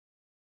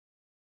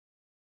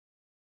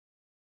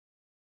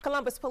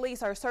Columbus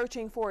police are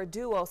searching for a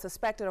duo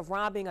suspected of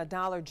robbing a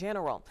Dollar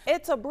General.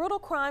 It's a brutal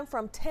crime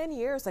from 10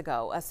 years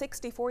ago. A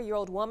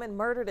 64-year-old woman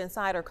murdered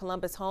inside her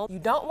Columbus home. You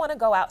don't want to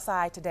go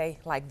outside today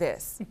like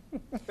this.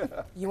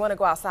 You want to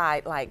go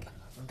outside like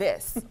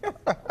this.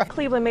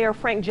 Cleveland Mayor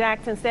Frank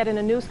Jackson said in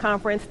a news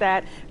conference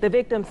that the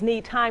victims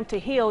need time to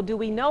heal. Do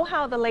we know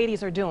how the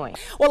ladies are doing?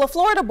 Well, a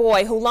Florida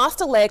boy who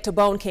lost a leg to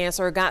bone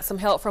cancer got some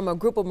help from a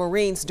group of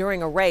Marines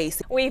during a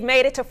race. We've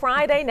made it to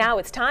Friday. Now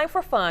it's time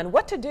for fun.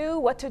 What to do,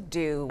 what to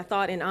do. I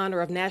thought in honor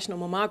of National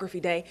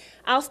Mammography Day,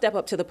 I'll step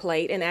up to the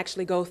plate and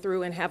actually go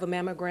through and have a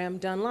mammogram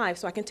done live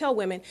so I can tell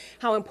women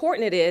how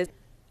important it is.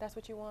 That's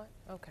what you want?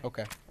 Okay.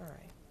 Okay. All right.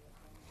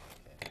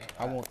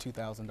 I want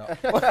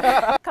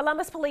 $2,000.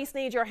 Columbus police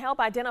need your help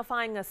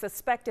identifying a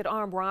suspected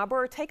armed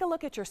robber. Take a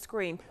look at your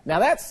screen. Now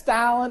that's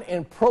styling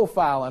and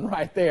profiling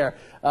right there.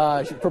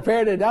 She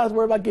prepared it. I was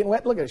worried about getting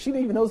wet. Look at her. She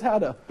even knows how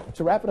to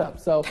wrap it up.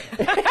 So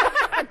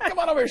come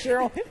on over here,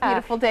 Cheryl.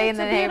 Beautiful day in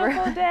the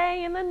neighborhood. Beautiful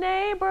day in the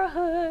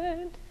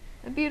neighborhood.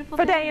 A beautiful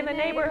day in the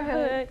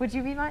neighborhood. Would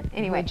you be mine?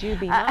 Anyway. Would you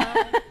be mine?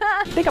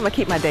 I think I'm going to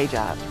keep my day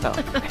job. So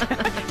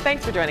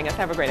thanks for joining us.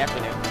 Have a great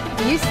afternoon.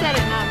 You said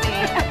it, not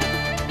me.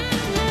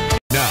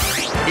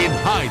 In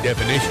high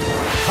definition,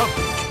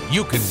 coverage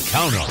you can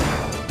count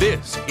on.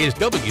 This is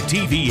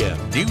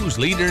WTVM News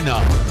Leader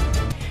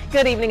 9.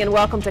 Good evening and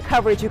welcome to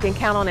coverage you can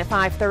count on at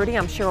 5:30.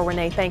 I'm Cheryl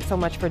Renee. Thanks so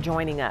much for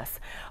joining us.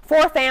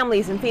 4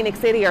 families in Phoenix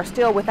City are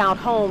still without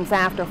homes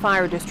after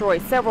fire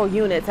destroyed several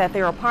units at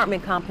their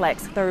apartment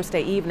complex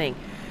Thursday evening.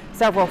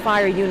 Several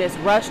fire units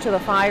rushed to the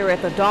fire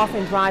at the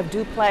Dolphin Drive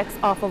duplex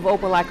off of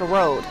Opelika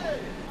Road.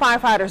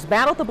 Firefighters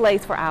battled the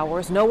blaze for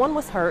hours. No one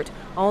was hurt.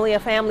 Only a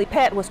family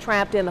pet was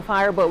trapped in the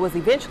fire but was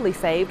eventually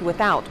saved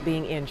without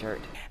being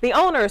injured. The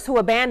owners who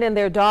abandoned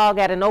their dog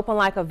at an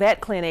Opelika vet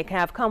clinic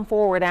have come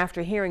forward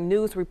after hearing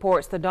news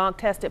reports the dog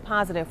tested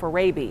positive for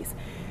rabies.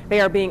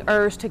 They are being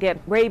urged to get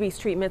rabies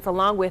treatments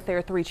along with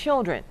their 3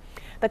 children.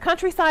 The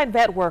countryside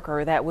vet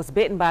worker that was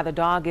bitten by the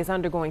dog is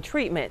undergoing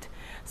treatment.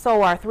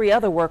 So are 3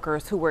 other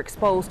workers who were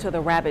exposed to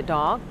the rabid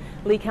dog.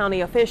 Lee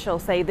County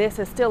officials say this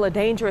is still a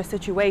dangerous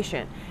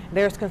situation.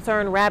 There's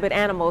concern rabid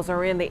animals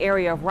are in the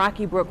area of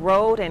Rocky Brook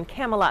Road and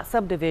Camelot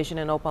subdivision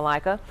in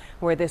Opelika,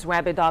 where this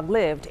rabid dog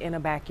lived in a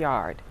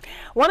backyard.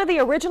 One of the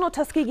original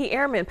Tuskegee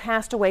Airmen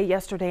passed away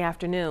yesterday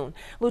afternoon.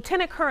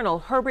 Lieutenant Colonel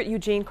Herbert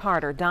Eugene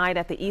Carter died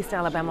at the East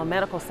Alabama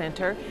Medical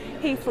Center.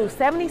 He flew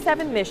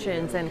 77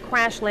 missions and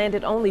crash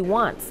landed only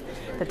once.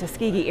 The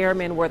Tuskegee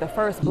Airmen were the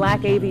first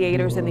black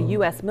aviators in the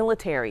U.S.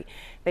 military.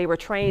 They were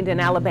trained in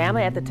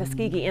Alabama at the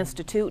Tuskegee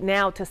Institute,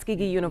 now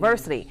Tuskegee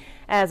University,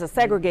 as a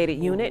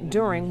segregated unit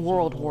during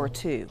World War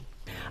II.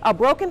 A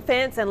broken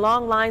fence and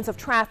long lines of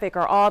traffic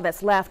are all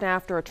that's left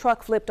after a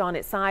truck flipped on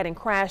its side and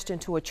crashed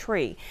into a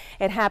tree.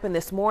 It happened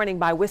this morning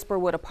by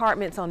Whisperwood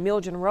Apartments on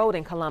Milgen Road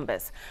in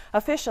Columbus.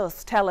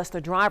 Officials tell us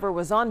the driver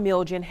was on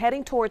Milgen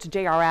heading towards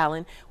J.R.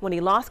 Allen when he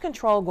lost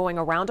control going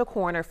around a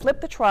corner,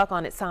 flipped the truck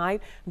on its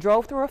side,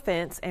 drove through a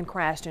fence and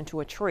crashed into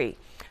a tree.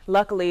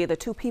 Luckily, the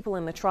 2 people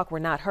in the truck were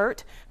not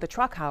hurt. The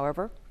truck,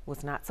 however,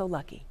 was not so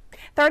lucky.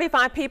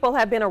 35 people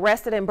have been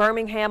arrested in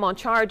Birmingham on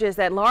charges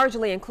that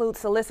largely include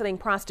soliciting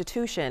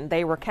prostitution.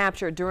 They were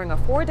captured during a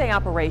 4-day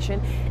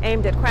operation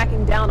aimed at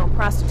cracking down on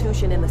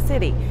prostitution in the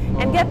city.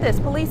 And get this,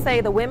 police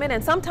say the women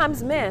and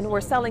sometimes men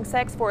were selling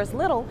sex for as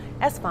little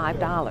as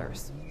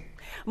 $5.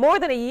 More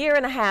than a year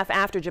and a half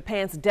after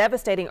Japan's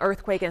devastating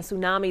earthquake and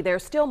tsunami,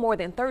 there's still more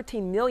than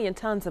 13 million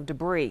tons of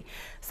debris.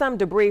 Some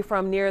debris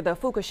from near the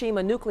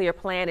Fukushima nuclear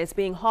plant is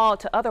being hauled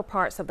to other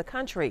parts of the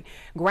country,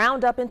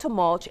 ground up into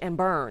mulch and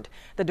burned.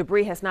 The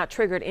debris has not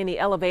triggered any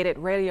elevated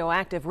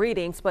radioactive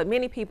readings, but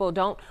many people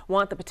don't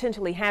want the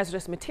potentially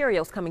hazardous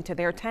materials coming to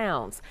their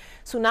towns.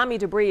 Tsunami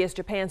debris is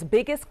Japan's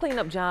biggest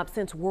cleanup job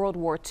since World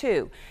War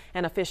II,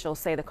 and officials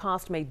say the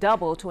cost may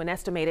double to an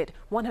estimated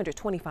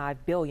 $125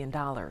 billion.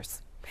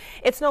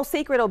 It's no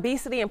secret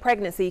obesity and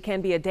pregnancy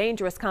can be a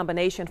dangerous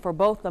combination for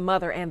both the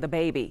mother and the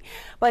baby.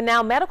 But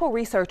now medical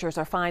researchers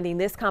are finding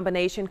this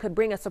combination could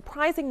bring a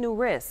surprising new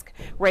risk.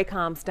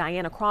 Raycom's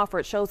Diana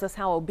Crawford shows us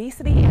how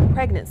obesity and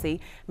pregnancy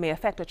may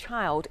affect a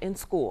child in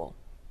school.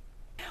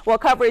 Well,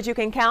 coverage you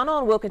can count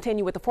on. We'll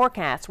continue with the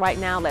forecast. Right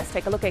now, let's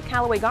take a look at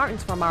Callaway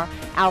Gardens from our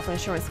Alpha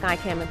Insurance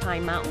Skycam in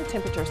Pine Mountain.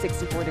 Temperature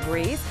 64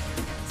 degrees.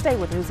 Stay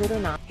with News Leader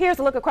 9. Here's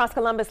a look across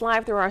Columbus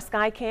live through our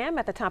Skycam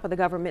at the top of the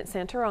Government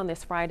Center on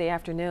this Friday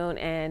afternoon.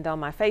 And on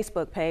my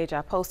Facebook page,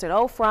 I posted,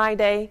 "Oh,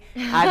 Friday,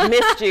 I've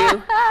missed you."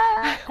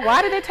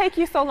 Why did it take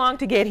you so long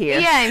to get here?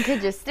 Yeah, and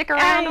could you stick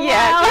around a while?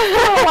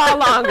 Yeah, a while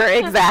longer,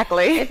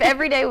 exactly. If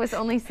every day was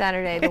only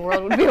Saturday, the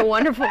world would be a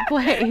wonderful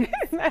place.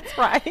 That's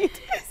right.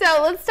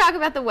 So let's talk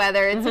about the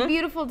weather. It's a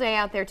beautiful day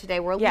out there today.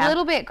 We're a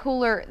little bit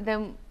cooler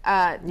than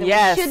we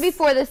should be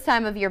for this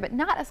time of year, but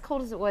not as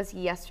cold as it was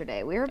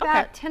yesterday. We're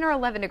about 10 or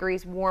 11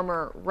 degrees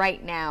warmer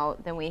right now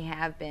than we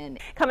have been.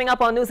 Coming up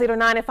on News Leader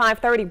 9 at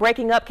 5:30,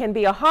 breaking up can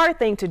be a hard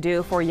thing to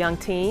do for young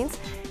teens.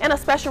 In a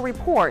special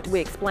report, we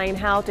explain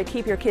how to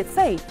keep your kids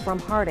safe from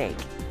heartache.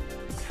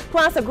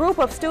 Plus, a group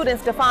of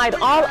students defied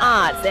all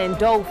odds and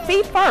dove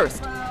feet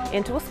first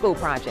into a school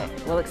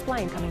project. We'll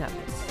explain coming up.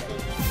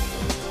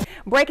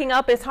 Breaking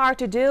up is hard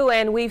to do,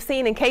 and we've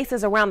seen in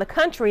cases around the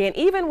country, and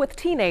even with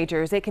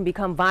teenagers, it can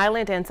become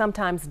violent and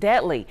sometimes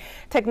deadly.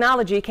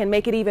 Technology can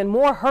make it even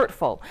more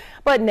hurtful.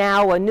 But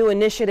now a new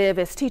initiative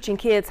is teaching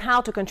kids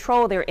how to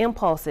control their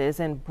impulses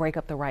and break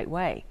up the right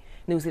way.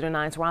 News Leader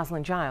 9's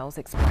Rosalind Giles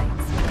explains.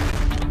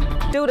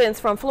 Students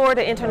from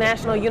Florida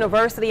International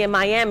University in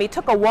Miami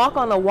took a walk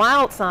on the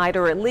wild side,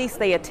 or at least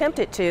they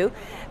attempted to.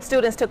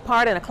 Students took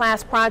part in a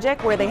class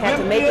project where they had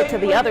to make it to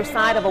the other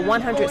side of a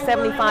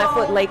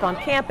 175-foot lake on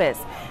campus.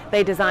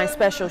 They designed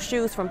special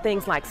shoes from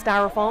things like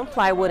styrofoam,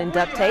 plywood, and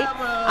duct tape.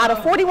 Out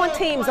of 41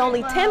 teams,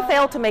 only 10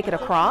 failed to make it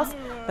across.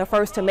 The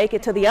first to make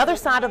it to the other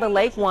side of the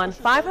lake won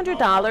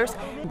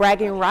 $500,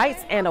 bragging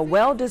rights, and a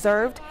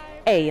well-deserved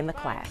A in the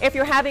class. If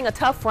you're having a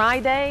tough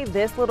Friday,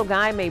 this little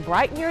guy may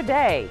brighten your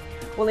day.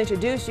 We'll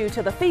introduce you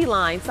to the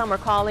feline some are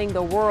calling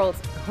the world's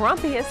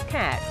grumpiest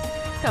cat.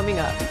 Coming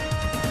up.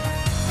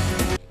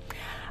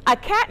 A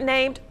cat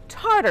named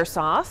Tartar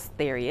Sauce,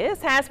 there he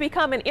is, has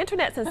become an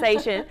internet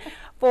sensation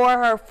for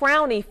her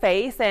frowny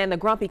face, and the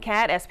grumpy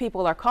cat, as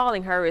people are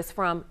calling her, is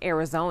from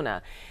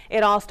Arizona.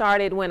 It all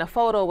started when a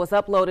photo was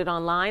uploaded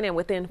online, and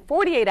within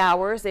 48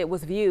 hours it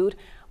was viewed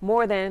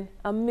more than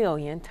 1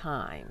 million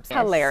times. Yes.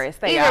 Hilarious.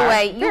 Either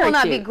way, you will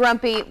not be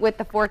grumpy with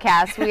the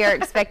forecast. We are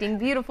expecting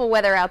beautiful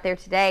weather out there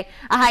today.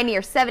 A high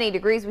near 70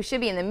 degrees. We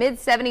should be in the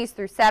mid-70s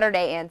through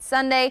Saturday and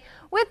Sunday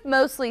with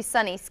mostly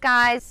sunny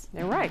skies.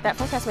 You're right. That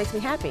forecast makes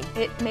me happy.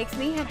 It makes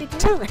me happy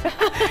too.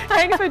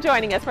 Thanks for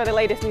joining us for the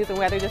latest news and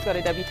weather. Just go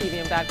to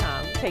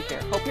WTVM.com. Take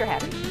care. Hope you're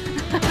happy.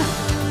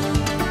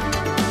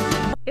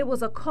 It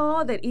was a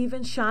call that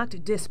even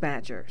shocked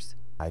dispatchers.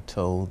 I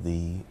told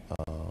the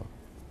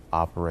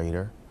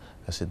operator,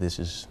 I said, "This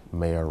is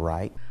Mayor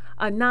Wright."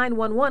 A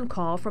 911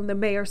 call from the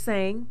mayor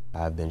saying,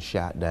 "I've been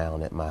shot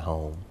down at my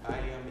home." I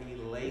am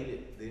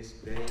elated this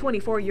day.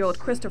 24-year-old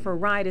Christopher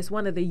Wright is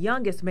one of the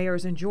youngest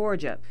mayors in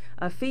Georgia.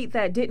 A feat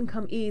that didn't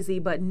come easy,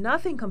 but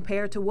nothing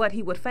compared to what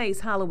he would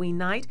face Halloween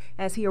night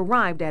as he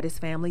arrived at his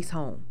family's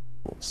home.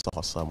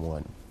 Saw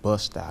someone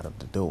bust out of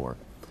the door,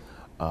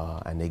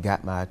 and they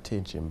got my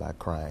attention by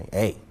crying,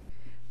 "Hey!"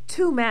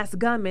 2 masked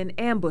gunmen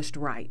ambushed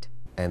Wright.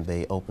 And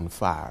they opened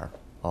fire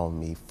on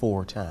me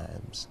 4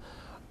 times.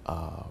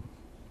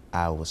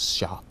 I was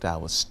shocked, I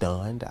was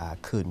stunned, I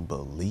couldn't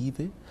believe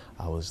it.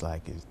 I was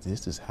like,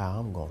 this is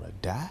how I'm gonna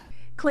die?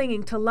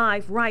 Clinging to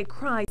life, Wright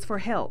cries for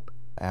help.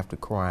 After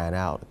crying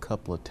out a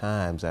couple of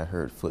times, I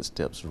heard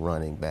footsteps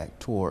running back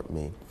toward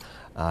me.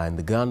 And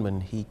the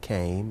gunman, he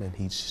came and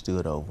he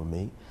stood over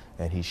me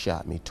and he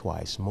shot me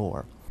twice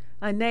more.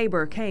 A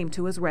neighbor came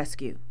to his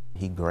rescue.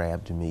 He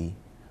grabbed me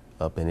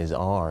up in his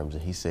arms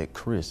and he said,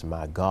 "Chris,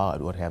 my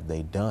God, what have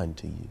they done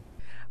to you?"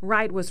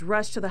 Wright was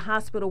rushed to the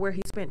hospital where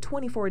he spent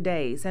 24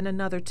 days and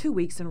another 2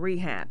 weeks in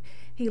rehab.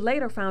 He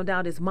later found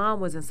out his mom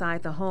was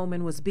inside the home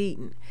and was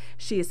beaten.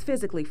 She is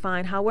physically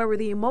fine. However,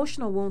 the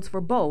emotional wounds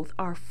for both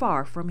are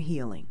far from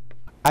healing.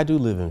 I do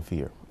live in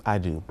fear. I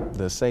do.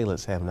 The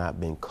assailants have not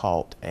been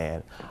caught,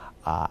 and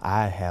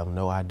I have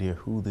no idea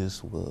who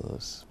this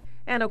was.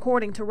 And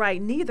according to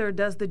Wright, neither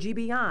does the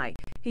GBI.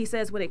 He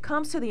says when it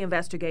comes to the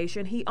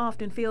investigation, he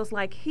often feels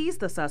like he's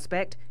the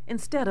suspect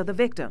instead of the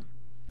victim.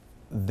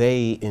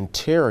 They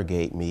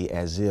interrogate me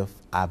as if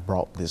I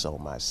brought this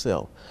on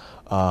myself.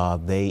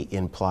 They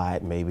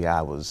implied maybe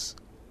I was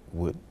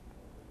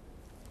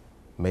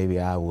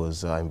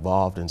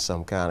involved in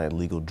some kind of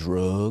illegal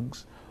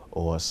drugs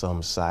or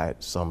some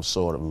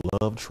sort of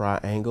love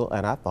triangle,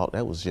 and I thought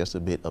that was just a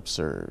bit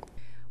absurd.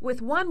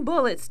 With 1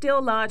 bullet still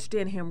lodged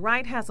in him,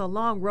 Wright has a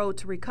long road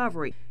to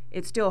recovery.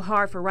 It's still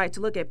hard for Wright to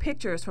look at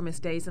pictures from his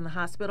days in the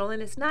hospital,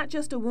 and it's not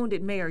just a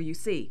wounded mayor you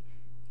see.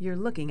 You're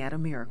looking at a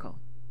miracle.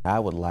 I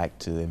would like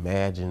to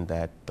imagine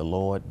that the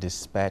Lord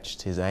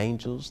dispatched his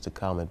angels to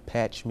come and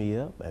patch me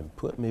up and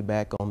put me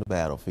back on the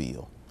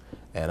battlefield,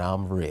 and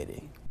I'm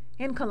ready.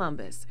 In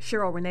Columbus,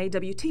 Cheryl Renee,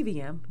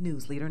 WTVM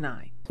News Leader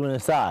 9. Went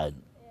inside.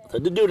 So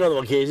do another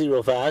one, Casey,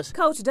 real fast.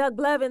 Coach Doug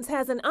Blevins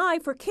has an eye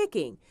for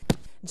kicking.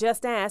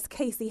 Just ask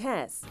Casey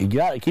Hess. You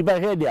got it. Keep our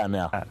head down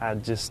now. I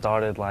just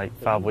started like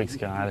 5 weeks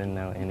ago. I didn't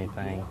know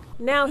anything.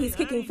 Now he's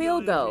kicking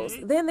field goals.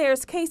 Then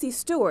there's Casey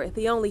Stewart,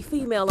 the only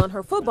female on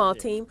her football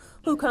team,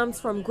 who comes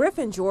from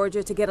Griffin,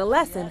 Georgia, to get a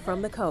lesson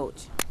from the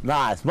coach.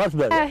 Nice, much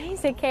better.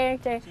 He's a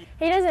character.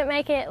 He doesn't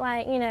make it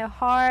like,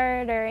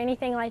 hard or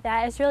anything like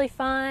that. It's really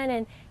fun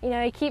and,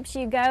 he keeps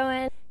you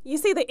going. You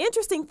see, the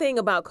interesting thing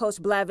about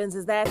Coach Blevins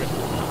is that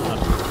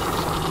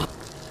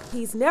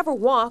he's never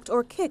walked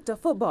or kicked a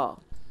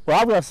football. Well,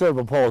 I've got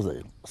cerebral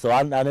palsy, so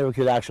I never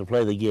could actually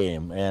play the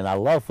game. And I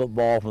love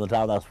football from the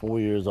time I was 4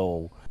 years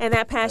old. And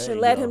that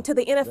passion led him to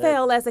the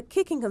NFL as a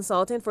kicking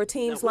consultant for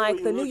teams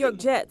like the New York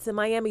Jets and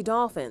Miami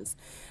Dolphins.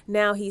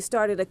 Now he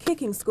started a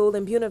kicking school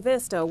in Buena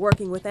Vista,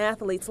 working with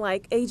athletes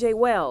like A.J.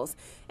 Wells,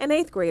 an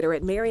 8th grader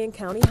at Marion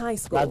County High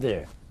School. Right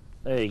there.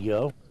 There you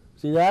go.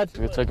 See that?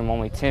 It took him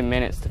only 10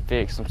 minutes to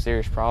fix some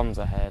serious problems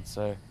I had,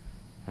 so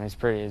it's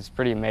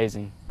pretty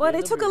amazing. But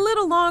it took a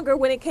little longer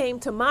when it came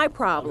to my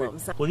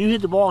problems. When you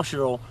hit the ball,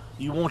 Cheryl,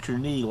 you want your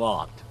knee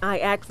locked. I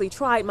actually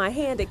tried my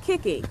hand at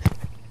kicking.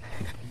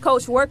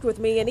 Coach worked with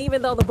me, and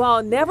even though the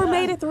ball never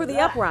made it through the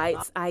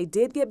uprights, I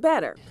did get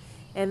better.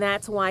 And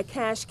that's why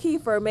Cash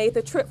Kiefer made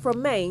the trip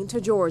from Maine to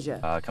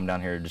Georgia. Come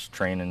down here just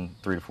training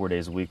 3 to 4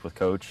 days a week with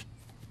Coach,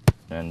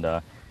 and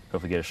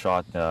hopefully get a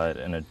shot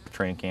in a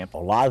training camp.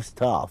 Life's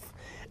tough,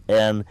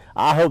 and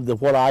I hope that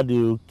what I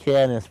do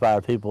can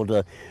inspire people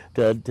to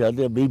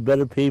be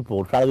better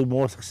people, try to be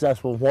more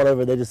successful in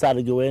whatever they decide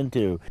to go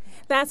into.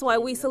 That's why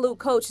we salute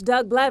Coach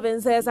Doug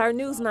Blevins as our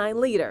News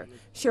 9 leader.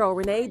 Cheryl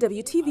Renee,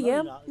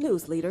 WTVM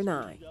News Leader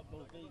 9.